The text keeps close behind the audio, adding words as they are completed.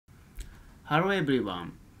Hello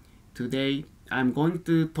everyone. Today I'm going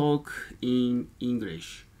to talk in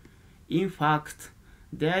English. In fact,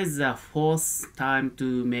 there is a fourth time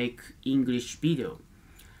to make English video.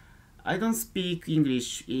 I don't speak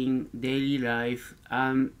English in daily life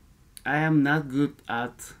and I am not good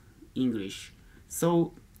at English.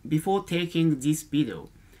 So before taking this video,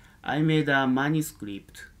 I made a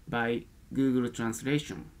manuscript by Google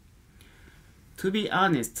Translation. To be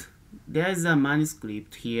honest, there is a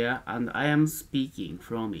manuscript here and I am speaking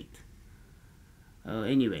from it.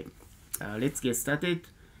 Anyway, let's get started.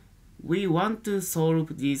 We want to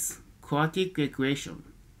solve this quartic equation.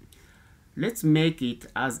 Let's make it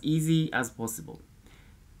as easy as possible.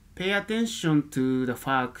 Pay attention to the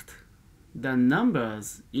fact the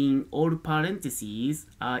numbers in all parentheses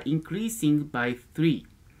are increasing by 3.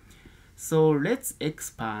 So let's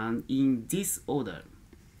expand in this order.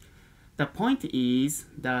 The point is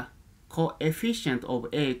the coefficient of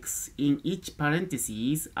x in each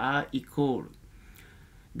parenthesis are equal.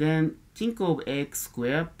 Then think of x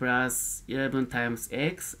squared plus 11 times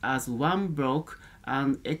x as one block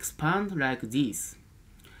and expand like this.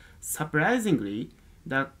 Surprisingly,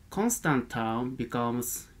 the constant term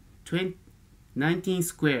becomes 19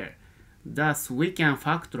 squared. Thus, we can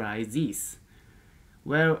factorize this.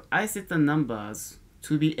 Well, I set the numbers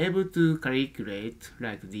to be able to calculate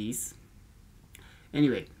like this.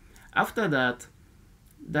 Anyway, after that,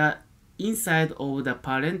 the inside of the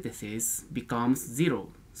parenthesis becomes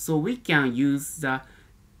 0. So we can use the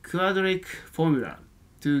quadratic formula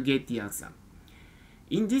to get the answer.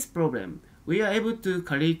 In this problem, we are able to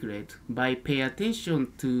calculate by pay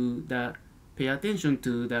attention to the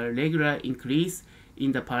regular increase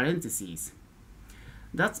in the parentheses.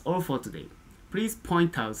 That's all for today. Please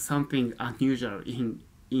point out something unusual in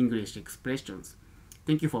English expressions.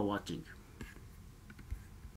 Thank you for watching.